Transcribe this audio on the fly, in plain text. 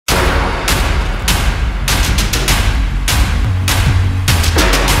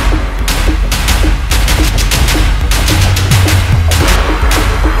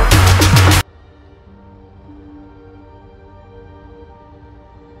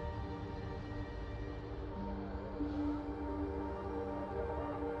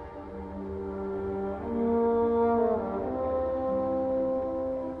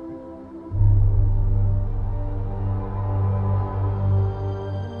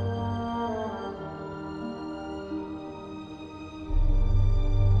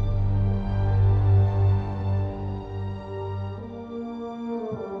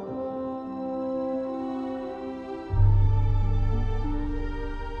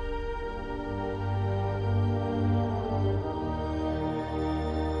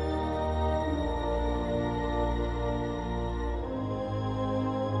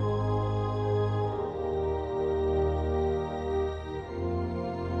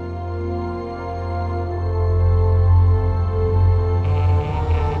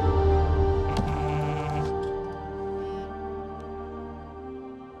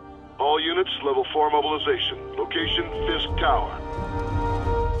mobilization. Location, Fisk Tower.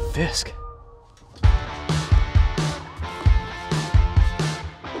 Fisk?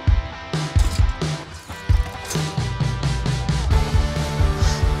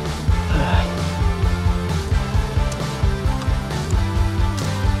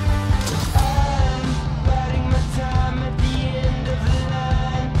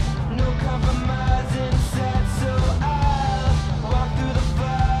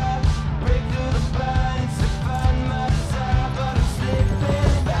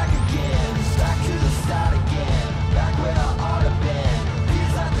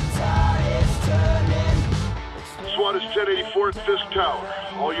 SWAT is 1084 at Fisk Tower.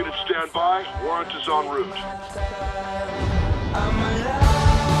 All units stand by. Warrant is en route.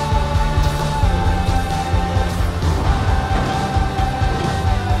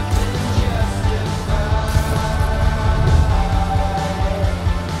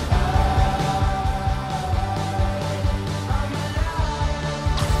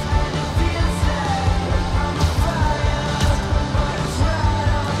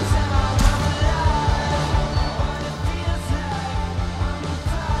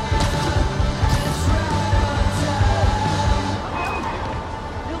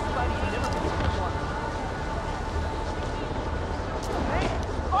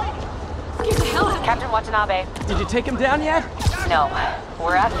 Captain Watanabe. Did you take him down yet? No.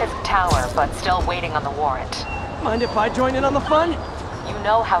 We're at Fisk Tower, but still waiting on the warrant. Mind if I join in on the fun? You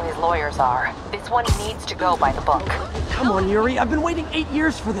know how his lawyers are. This one needs to go by the book. Come on, Yuri. I've been waiting 8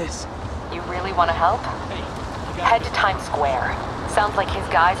 years for this. You really want to help? Head to Times Square. Sounds like his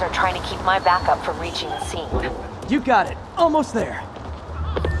guys are trying to keep my backup from reaching the scene. You got it. Almost there.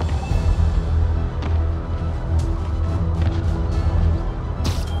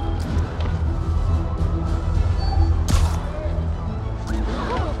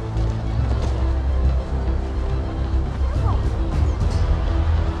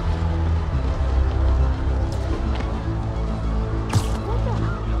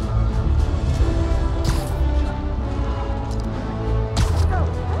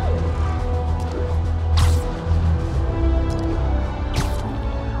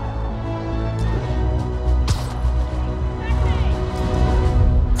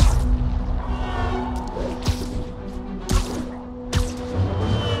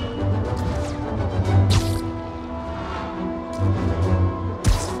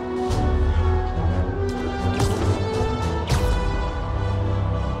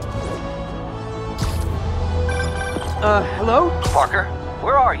 Hello? Parker,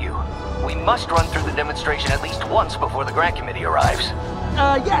 where are you? We must run through the demonstration at least once before the grant committee arrives.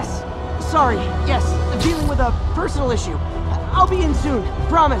 Yes. Sorry. Yes. Dealing with a personal issue. I'll be in soon.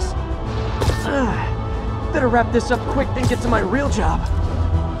 Promise. Better wrap this up quick than get to my real job.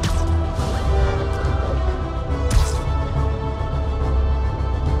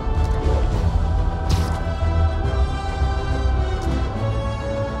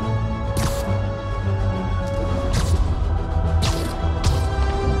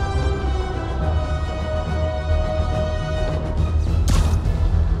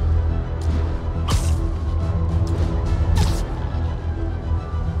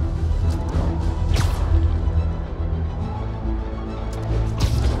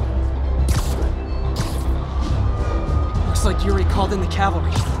 Looks like Yuri called in the cavalry.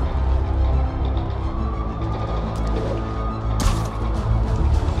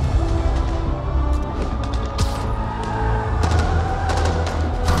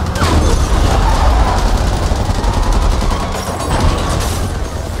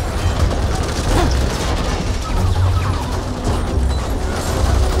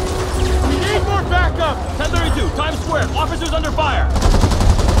 We need more backup! 1032, Times Square, officers under fire!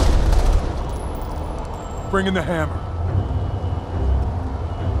 Bring in the hammer.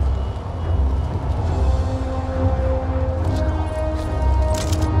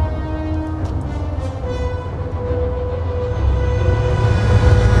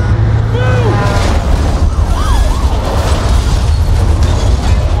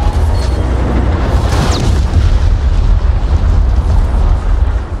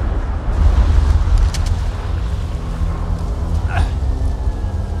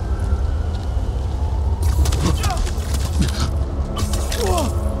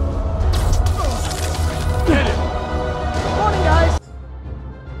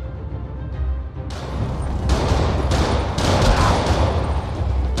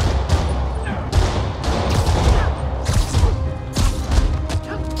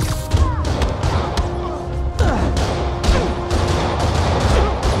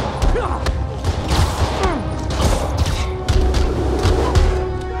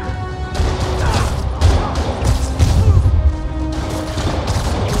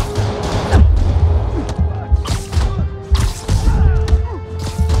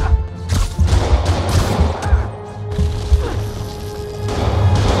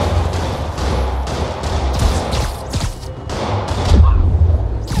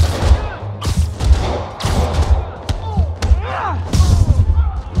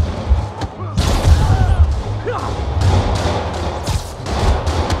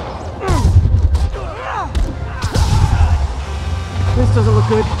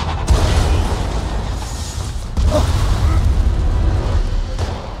 good.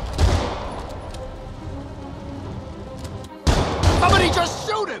 Somebody just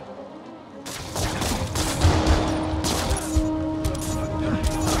shoot him!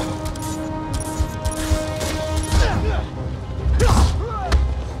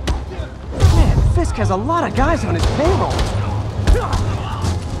 Man, Fisk has a lot of guys on his payroll.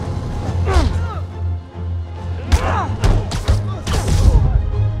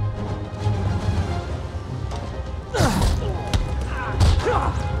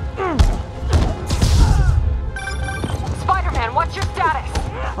 Spider-Man, what's your status?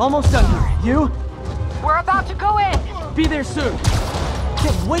 Almost done here. You? We're about to go in! Be there soon.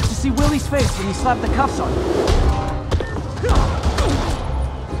 Can't wait to see Willie's face when you slap the cuffs on him.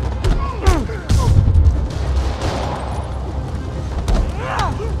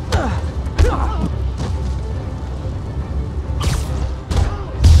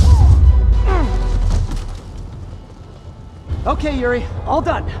 Okay, Yuri. All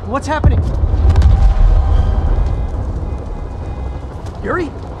done. What's happening?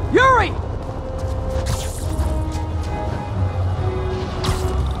 Yuri? Yuri!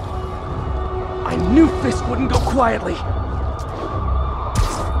 I knew Fisk wouldn't go quietly.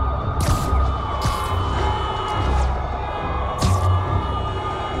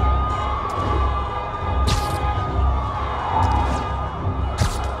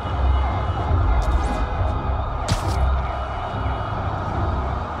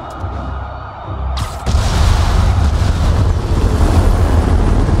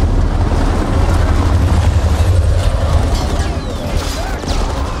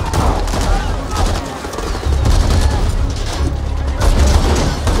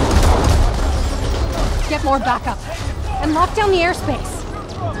 More backup. And lock down the airspace.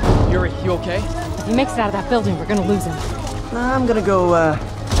 Yuri, you okay? If he makes it out of that building, we're gonna lose him. I'm gonna go,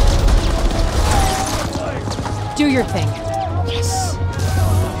 Do your thing. Yes!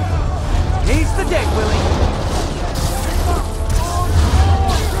 He's the day, Willie!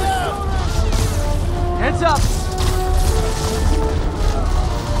 Heads up!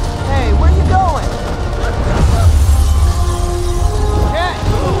 Hey, where you going? Okay!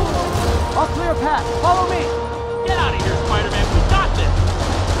 I'll clear a path. Follow me! Get out of here, Spider-Man. We got this!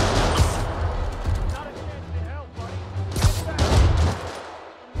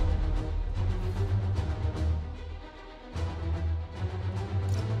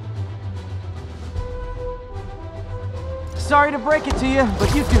 Sorry to break it to you,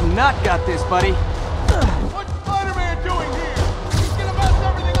 but you do not got this, buddy. What's Spider-Man doing here? He's gonna mess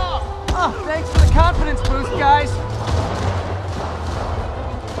everything up! Oh, thanks for the confidence boost, guys.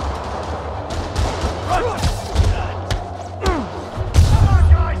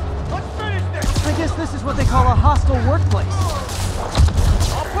 I guess this is what they call a hostile workplace.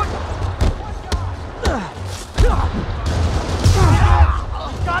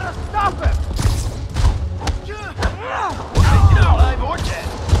 Gotta stop him! Alive or dead.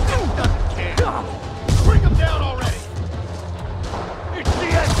 Doesn't care. Bring him down already! It's the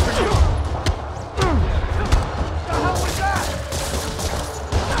end for you! What the hell was that?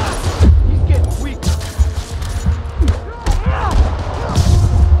 He's getting weaker.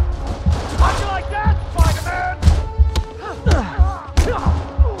 How'd you like that, Spider-Man?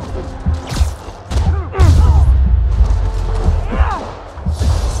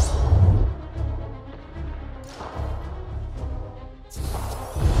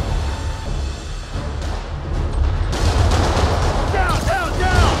 Down, down,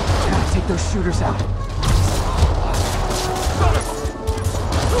 down! Gotta take those shooters out.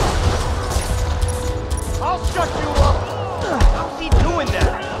 I'll shut you up! How's he doing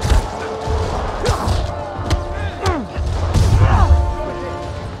that?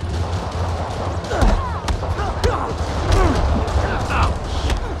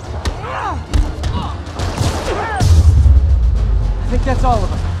 I think that's all of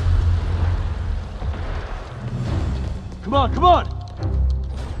them. Come on, come on!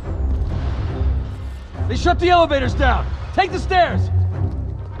 They shut the elevators down! Take the stairs!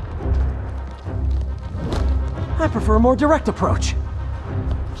 I prefer a more direct approach.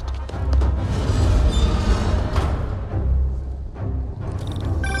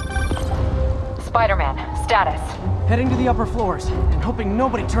 Spider-Man, status. Heading to the upper floors, and hoping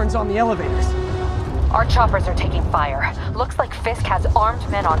nobody turns on the elevators. Our choppers are taking fire. Looks like Fisk has armed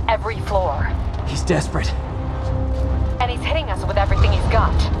men on every floor. He's desperate. And he's hitting us with everything he's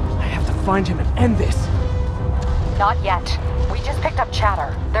got. I have to find him and end this. Not yet. We just picked up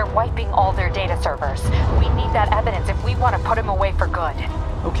chatter. They're wiping all their data servers. We need that evidence if we want to put him away for good.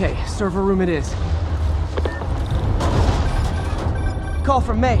 Okay, server room it is. call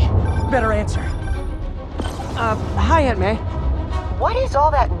from May. Better answer. Hi, Aunt May. What is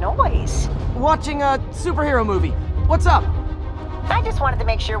all that noise? Watching a superhero movie. What's up? I just wanted to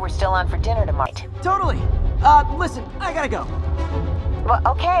make sure we're still on for dinner tomorrow. Totally. Listen, I gotta go. Well,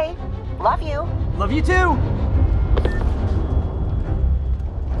 okay. Love you. Love you too.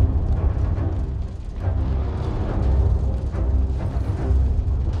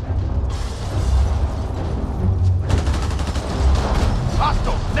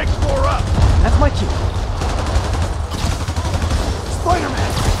 Hostile, next floor up. That's my cue.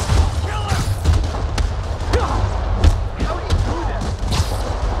 Spider-Man! Kill him! How do you do this?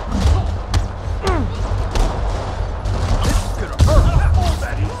 This is gonna hurt. Not all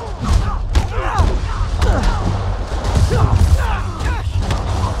that easy.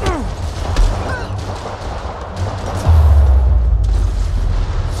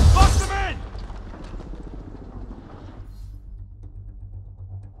 Bust him in!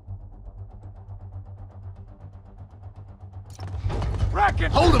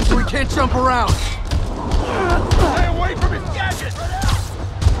 Racket! Hold him so he can't jump around. Stay away from his gadget!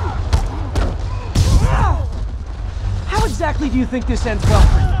 How exactly do you think this ends well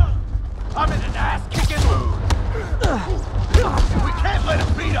for you? I'm in an ass-kicking mood. We can't let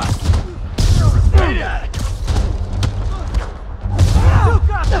him beat us. Beat it! You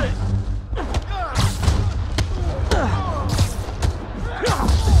got this!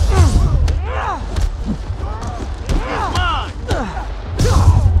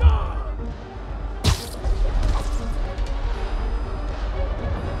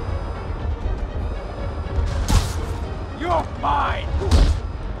 You're mine!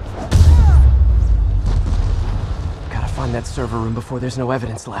 Gotta find that server room before there's no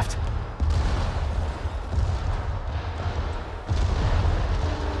evidence left.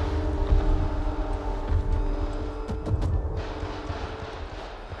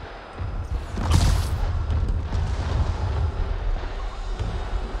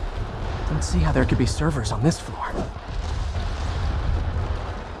 Don't see how there could be servers on this floor.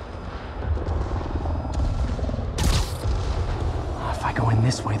 If I go in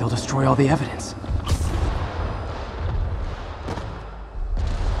this way, they'll destroy all the evidence.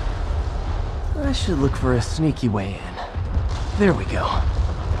 I should look for a sneaky way in. There we go.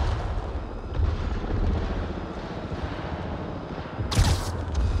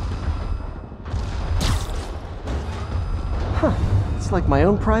 Huh. It's like my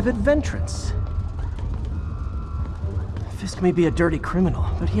own private ventrance. Fisk may be a dirty criminal,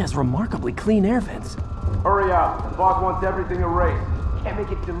 but he has remarkably clean air vents. Hurry up. The boss wants everything erased. Can't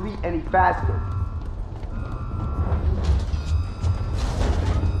make it delete any faster.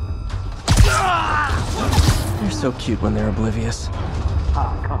 They're so cute when they're oblivious.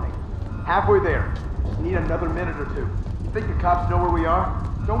 I'm coming. Halfway there. Need another minute or two. You think the cops know where we are?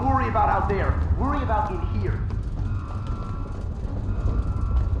 Don't worry about out there. Worry about in here.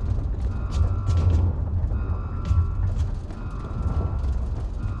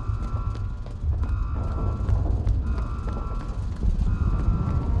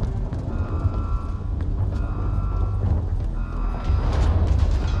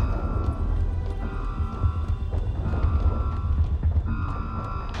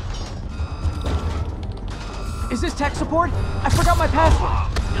 Is this tech support? I forgot my password.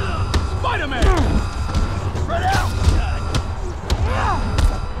 Spider-Man! Spread out!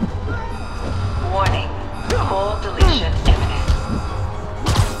 Warning. Full deletion imminent.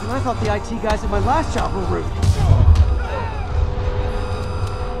 And I thought the IT guys at my last job were rude.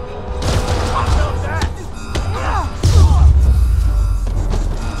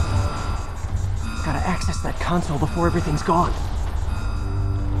 Gotta access that console before everything's gone.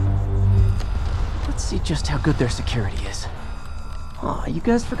 Let's see just how good their security is. Aw, you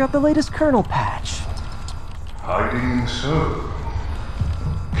guys forgot the latest kernel patch. Hiding so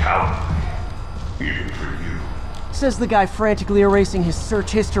cowardly, even for you. Says the guy frantically erasing his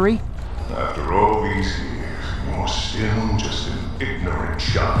search history. After all these years, you're still just an ignorant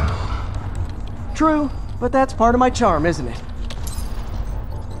child. True, but that's part of my charm, isn't it?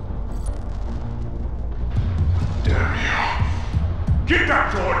 Damn you. Get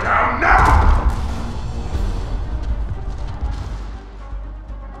that door down now!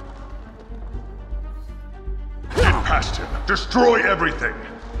 Get past him. Destroy everything.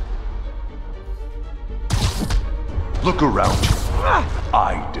 Look around you.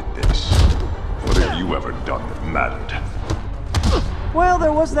 I did this. What have you ever done that mattered? Well,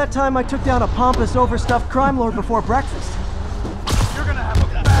 there was that time I took down a pompous, overstuffed crime lord before breakfast. You're gonna have a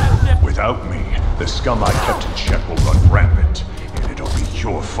bad dip. Without me, the scum I kept in check will run rampant, and it'll be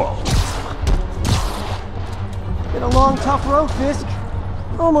your fault. Been a long, tough road, Fisk.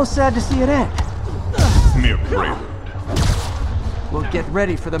 Almost sad to see it end. Mere prelude. We'll get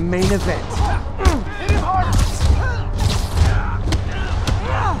ready for the main event. Hit him harder!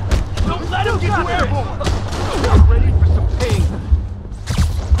 Don't let him get you airborne! I'm ready for some pain.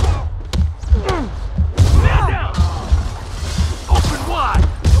 Man down! Open wide!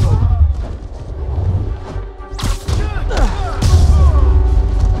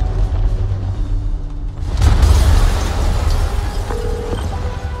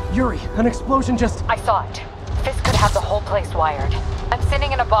 Yuri, an explosion just... I saw it. Fisk could have the whole place wired. I'm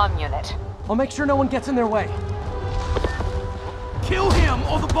sending in a bomb unit. I'll make sure no one gets in their way. Kill him,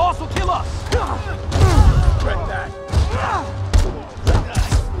 or the boss will kill us! Regret that.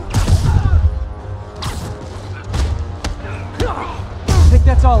 I think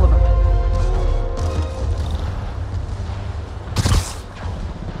that's all of them.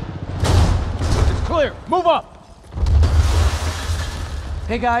 It's clear. Move up!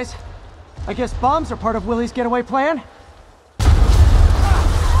 Hey guys, I guess bombs are part of Willie's getaway plan?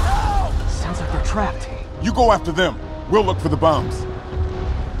 Sounds like they're trapped. You go after them. We'll look for the bombs.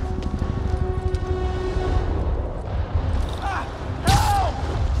 Help!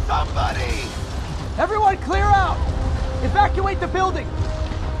 Somebody! Everyone clear out! Evacuate the building!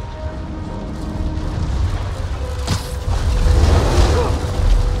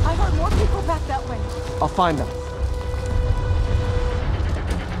 I heard more people back that way. I'll find them.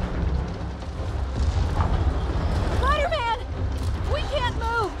 Spider-Man! We can't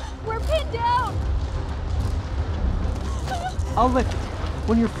move! We're pinned down! I'll lift it.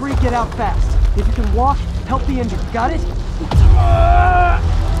 When you're free, get out fast. If you can walk, help the injured. Got it?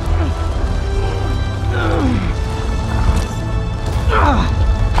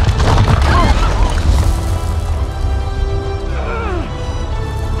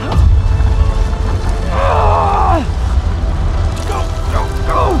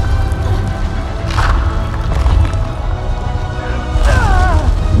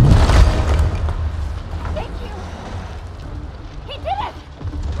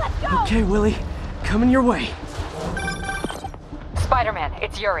 Okay, Willie. Coming your way. Spider-Man,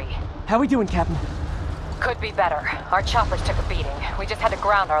 it's Yuri. How we doing, Captain? Could be better. Our choppers took a beating. We just had to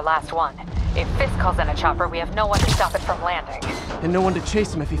ground our last one. If Fisk calls in a chopper, we have no one to stop it from landing. And no one to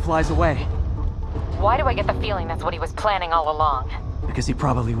chase him if he flies away. Why do I get the feeling that's what he was planning all along? Because he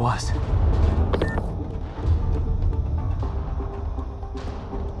probably was.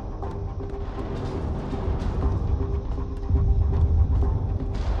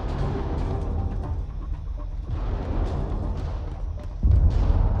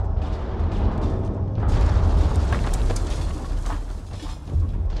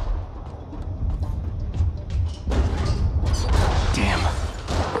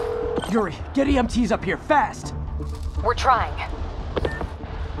 Yuri, get EMTs up here, fast! We're trying.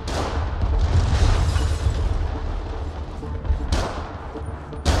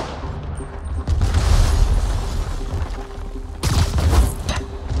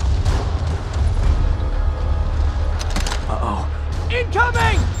 Uh-oh.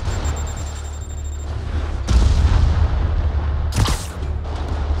 Incoming!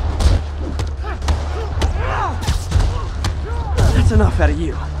 That's enough out of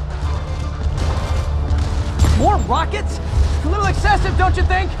you. More rockets? A little excessive, don't you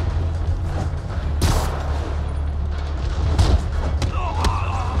think?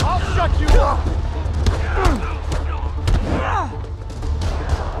 I'll shut you up!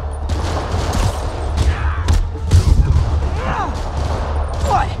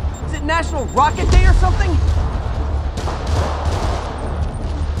 What? Is it National Rocket Day or something?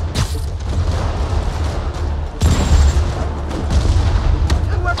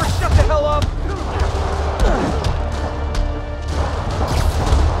 Whoever shut the hell up!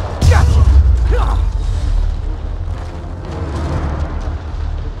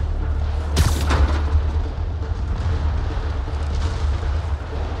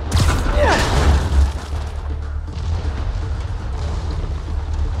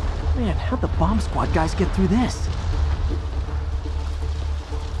 Man, how'd the bomb squad guys get through this?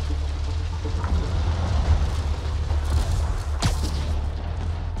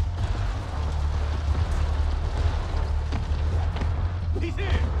 He's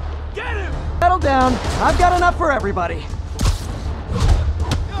here! Get him! Settle down. I've got enough for everybody.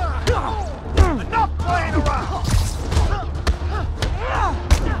 Enough playing around!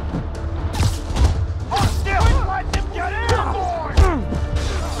 Hold still! Let them get airborne!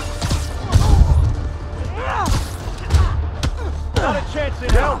 Not a chance in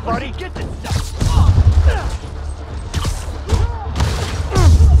hell, buddy! Get this stuff!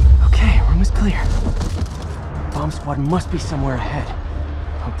 Okay, room is clear. Bomb squad must be somewhere ahead.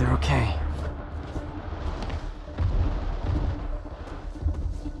 Hope they're okay.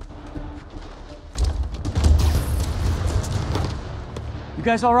 You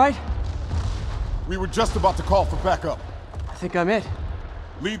guys all right? We were just about to call for backup. I think I'm it.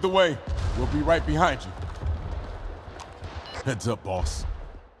 Lead the way. We'll be right behind you. Heads up, boss.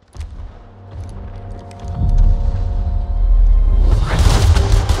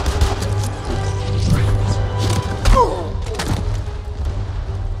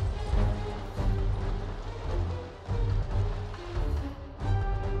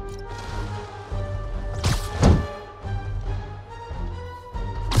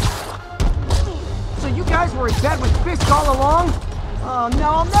 So you guys were in bed with Fisk all along? Oh no,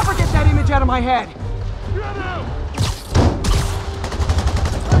 I'll never get that image out of my head. Get out!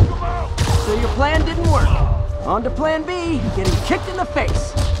 So your plan didn't work. On to plan B, getting kicked in the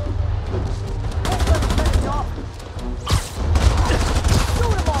face.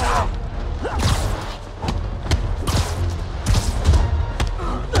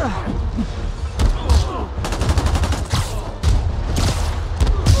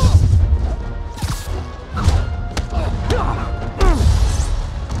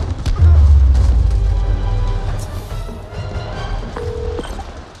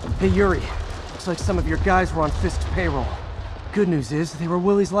 Hey Yuri, looks like some of your guys were on Fisk's payroll. Good news is, they were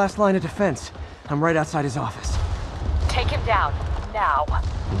Willie's last line of defense. I'm right outside his office. Take him down, now.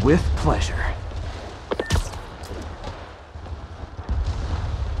 With pleasure.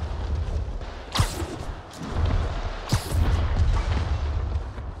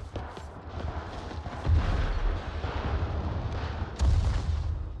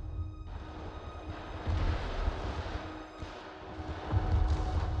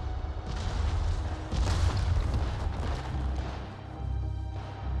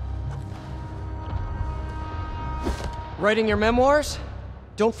 Writing your memoirs?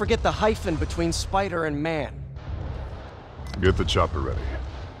 Don't forget the hyphen between spider and man. Get the chopper ready.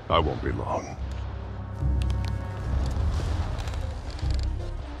 I won't be long.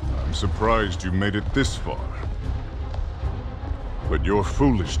 I'm surprised you made it this far. But your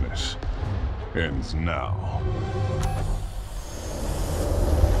foolishness ends now.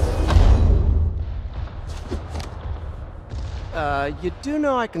 You do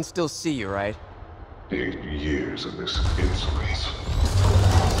know I can still see you, right? 8 years of this insolence.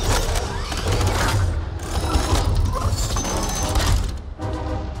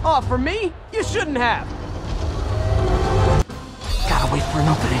 Oh, for me? You shouldn't have. Gotta wait for an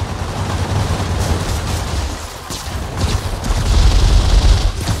opening.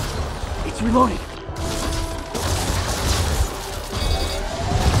 It's reloading.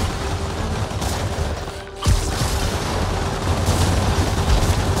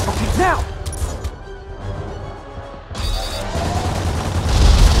 Okay, now!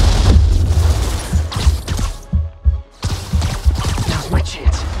 Now's my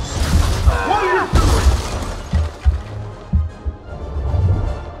chance. What are you doing?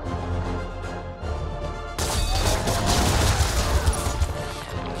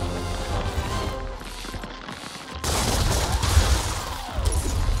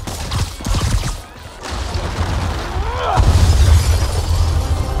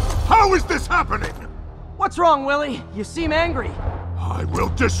 How is this happening? What's wrong, Willie? You seem angry. I will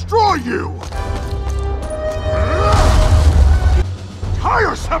destroy you!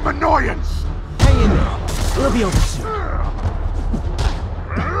 Tiresome annoyance! Hang in there. We'll be over soon.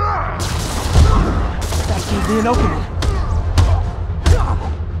 That gave me an opening.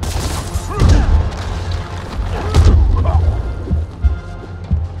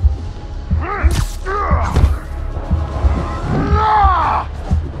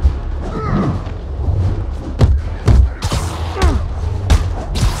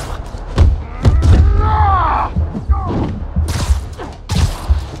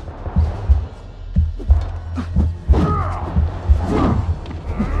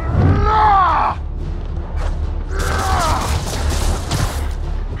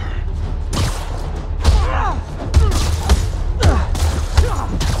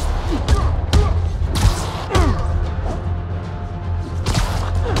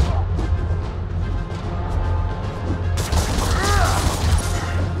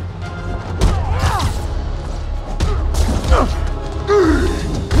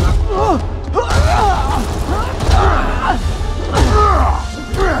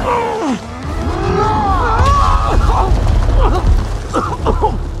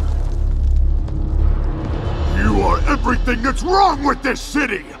 You are everything that's wrong with this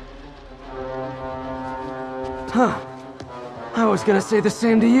city! Huh. I was gonna say the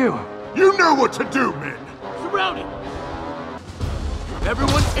same to you. You know what to do, men! Surrounded!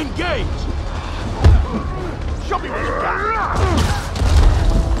 Everyone engage! Show me what you got!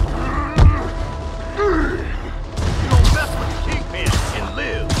 You don't mess with the Kingpin and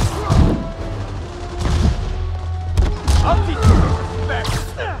live! I'll teach you respect!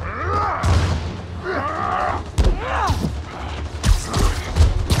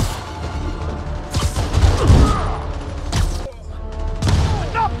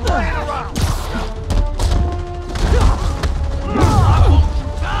 Stop playing around!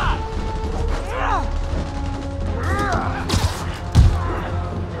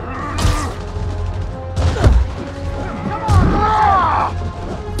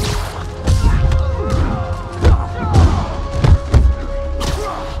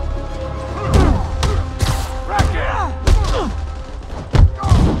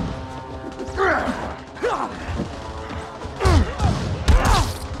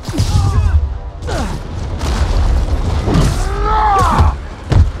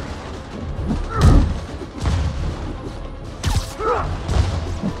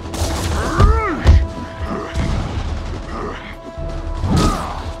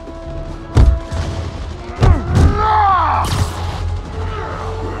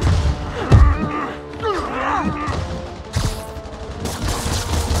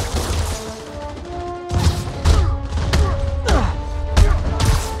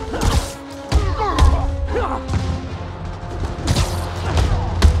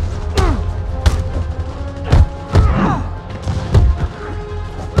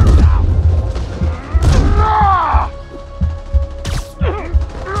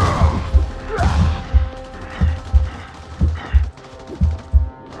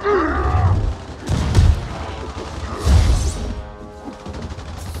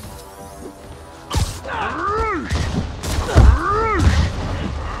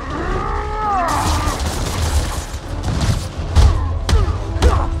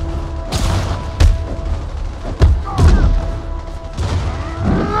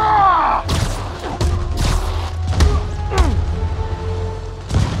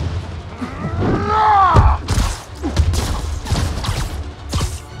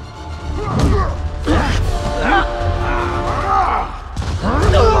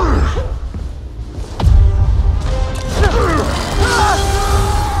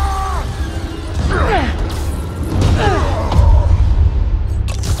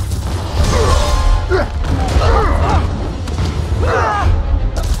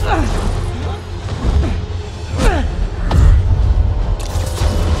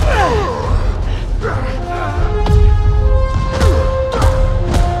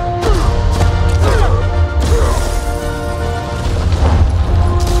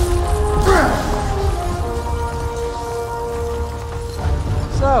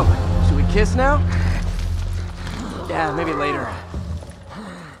 So, should we kiss now? Yeah, maybe later.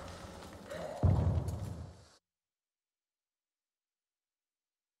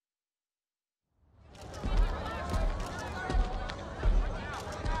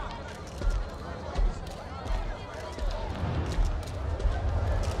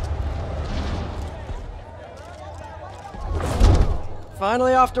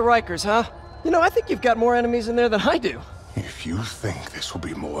 Finally off to Rikers, huh? You know, I think you've got more enemies in there than I do. If you think this will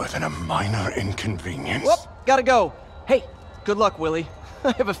be more than a minor inconvenience... Whoop, gotta go. Hey, good luck, Willie.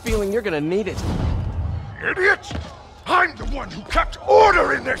 I have a feeling you're gonna need it. Idiot! I'm the one who kept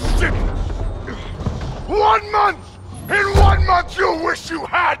order in this city! 1 month! In 1 month you'll wish you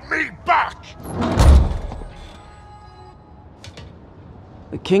had me back!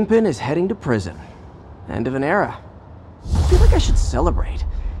 The Kingpin is heading to prison. End of an era. I feel like I should celebrate.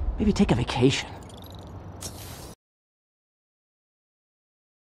 Maybe take a vacation.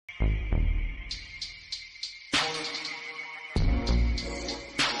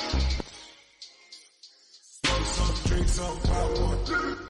 Some drinks, some popcorn.